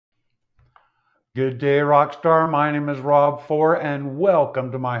Good day, Rockstar. My name is Rob Fore, and welcome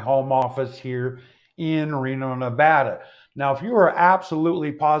to my home office here in Reno, Nevada. Now, if you are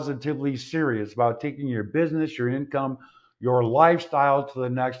absolutely positively serious about taking your business, your income, your lifestyle to the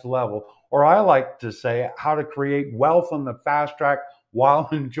next level, or I like to say, how to create wealth on the fast track while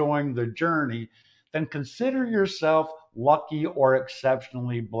enjoying the journey, then consider yourself lucky or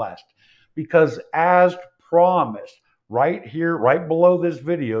exceptionally blessed. Because as promised, right here, right below this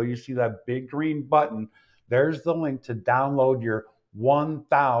video, you see that big green button. There's the link to download your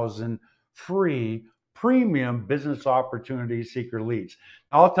 1,000 free premium business opportunity seeker leads.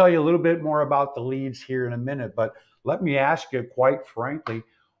 I'll tell you a little bit more about the leads here in a minute, but let me ask you quite frankly,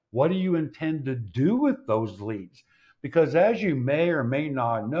 what do you intend to do with those leads? Because as you may or may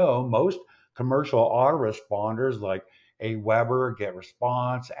not know, most commercial autoresponders like AWeber,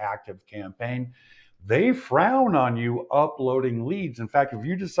 GetResponse, Active Campaign, they frown on you uploading leads. In fact, if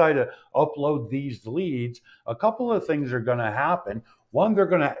you decide to upload these leads, a couple of things are going to happen. One, they're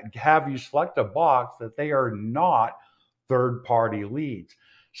going to have you select a box that they are not third party leads.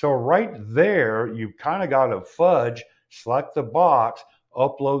 So, right there, you kind of got to fudge, select the box,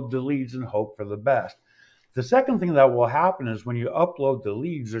 upload the leads, and hope for the best. The second thing that will happen is when you upload the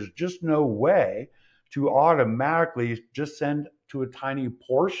leads, there's just no way to automatically just send to a tiny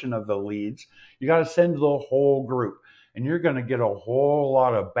portion of the leads. You got to send to the whole group. And you're going to get a whole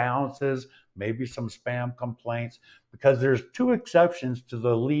lot of bounces, maybe some spam complaints, because there's two exceptions to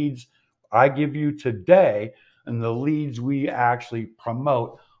the leads I give you today and the leads we actually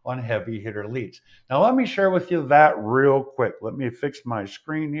promote on heavy hitter leads. Now, let me share with you that real quick. Let me fix my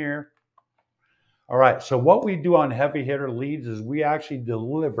screen here. All right, so what we do on heavy hitter leads is we actually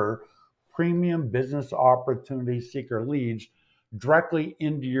deliver premium business opportunity seeker leads directly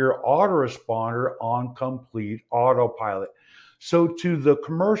into your autoresponder on complete autopilot. So to the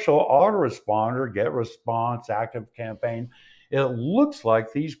commercial autoresponder, GetResponse, Active Campaign, it looks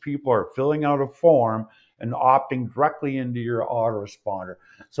like these people are filling out a form and opting directly into your autoresponder.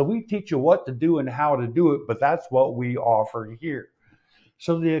 So we teach you what to do and how to do it, but that's what we offer here.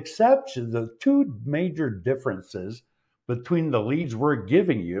 So the exception, the two major differences between the leads we're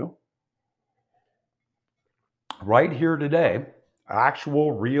giving you right here today,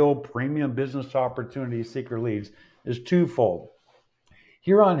 actual real premium business opportunity seeker leads, is twofold.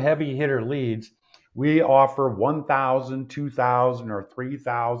 Here on heavy hitter leads, we offer 1,000, 2,000, or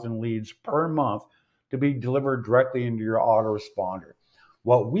 3,000 leads per month to be delivered directly into your autoresponder.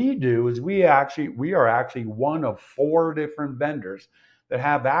 What we do is we are actually one of four different vendors that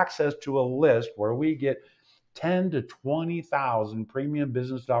have access to a list where we get 10 to 20,000 premium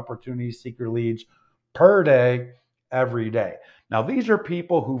business opportunity seeker leads per day, every day. Now, these are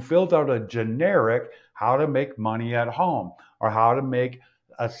people who filled out a generic how to make money at home or how to make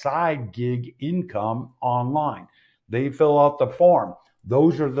a side gig income online. They fill out the form.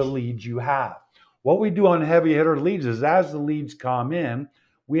 Those are the leads you have. What we do on heavy hitter leads is as the leads come in,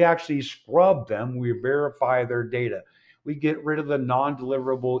 we actually scrub them, we verify their data. We get rid of the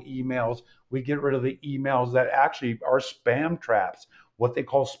non-deliverable emails. We get rid of the emails that actually are spam traps, what they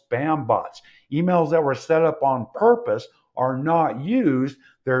call spam bots. Emails that were set up on purpose are not used.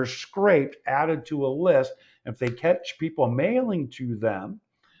 They're scraped, added to a list. If they catch people mailing to them,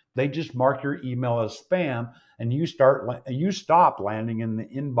 they just mark your email as spam and you stop landing in the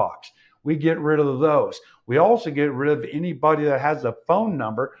inbox. We get rid of those. We also get rid of anybody that has a phone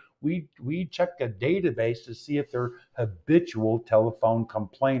number. We check a database to see if they're habitual telephone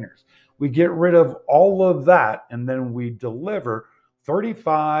complainers. We get rid of all of that and then we deliver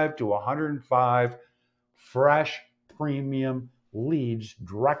 35 to 105 fresh premium leads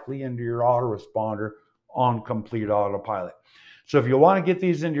directly into your autoresponder on complete autopilot. So if you want to get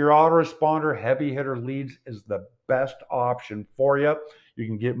these into your autoresponder, heavy hitter leads is the best option for you. You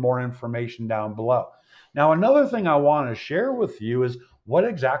can get more information down below. Now, another thing I want to share with you is what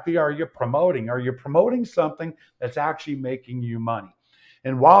exactly are you promoting? Are you promoting something that's actually making you money?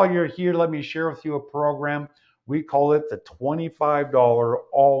 And while you're here, let me share with you a program. We call it the $25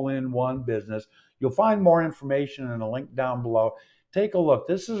 all-in-one business. You'll find more information in a link down below. Take a look.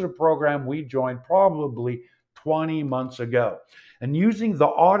 This is a program we joined probably 20 months ago. And using the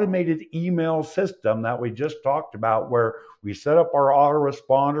automated email system that we just talked about, where we set up our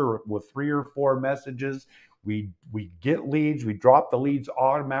autoresponder with 3 or 4 messages, we get leads, we drop the leads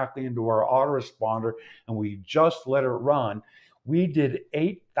automatically into our autoresponder, and we just let it run. We did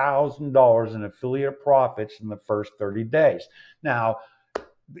 $8,000 in affiliate profits in the first 30 days. Now,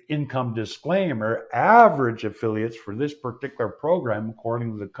 income disclaimer, average affiliates for this particular program,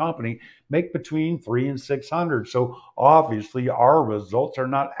 according to the company, make between 300 and 600. So obviously our results are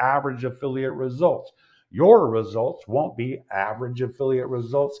not average affiliate results. Your results won't be average affiliate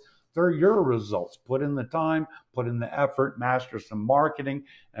results. They're your results. Put in the time, put in the effort, master some marketing,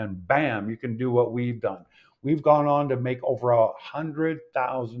 and bam, you can do what we've done. We've gone on to make over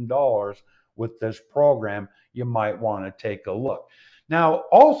 $100,000 with this program. You might want to take a look. Now,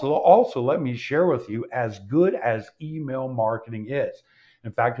 also let me share with you, as good as email marketing is.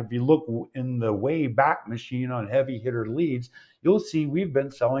 In fact, if you look in the way back machine on heavy hitter leads, you'll see we've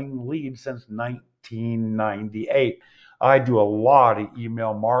been selling leads since 1998. I do a lot of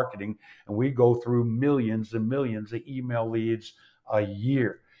email marketing, and we go through millions and millions of email leads a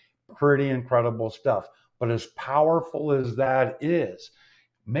year. Pretty incredible stuff. But as powerful as that is,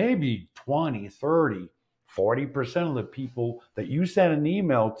 maybe 20, 30, 40% of the people that you send an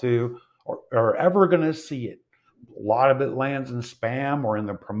email to are ever going to see it. A lot of it lands in spam or in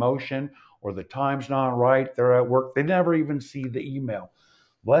the promotion, or the time's not right, they're at work, they never even see the email.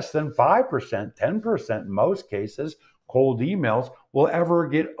 Less than 5%, 10% in most cases, cold emails will ever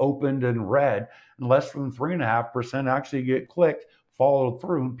get opened and read, and less than 3.5% actually get clicked, followed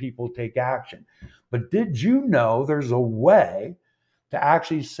through, and people take action. But did you know there's a way to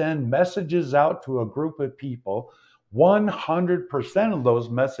actually send messages out to a group of people? 100% of those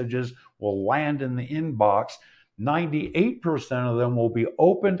messages will land in the inbox. 98% of them will be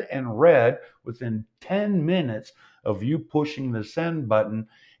opened and read within 10 minutes of you pushing the send button,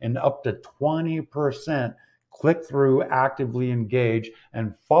 and up to 20% click through, actively engage,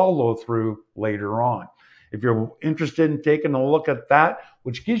 and follow through later on. If you're interested in taking a look at that,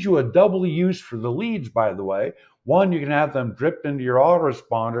 which gives you a double use for the leads, by the way. One, you can have them dripped into your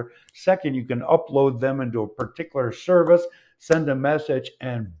autoresponder. Second, you can upload them into a particular service, send a message,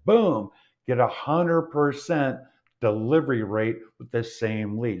 and boom, get 100% delivery rate with the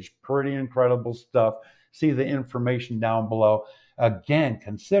same leads. Pretty incredible stuff. See the information down below. Again,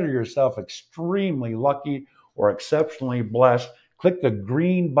 consider yourself extremely lucky or exceptionally blessed. Click the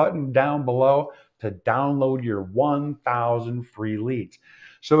green button down below to download your 1,000 free leads.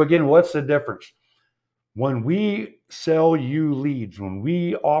 So again, what's the difference? When we sell you leads, when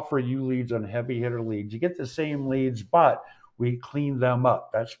we offer you leads on heavy hitter leads, you get the same leads, but we clean them up.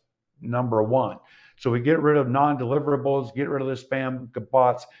 That's number one. So we get rid of non-deliverables, get rid of the spam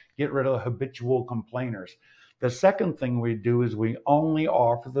bots, get rid of habitual complainers. The second thing we do is we only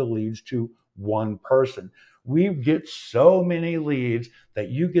offer the leads to one person. We get so many leads that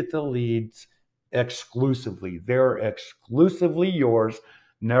you get the leads exclusively. They're exclusively yours,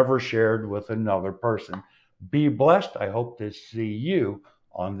 never shared with another person. Be blessed. I hope to see you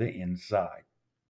on the inside.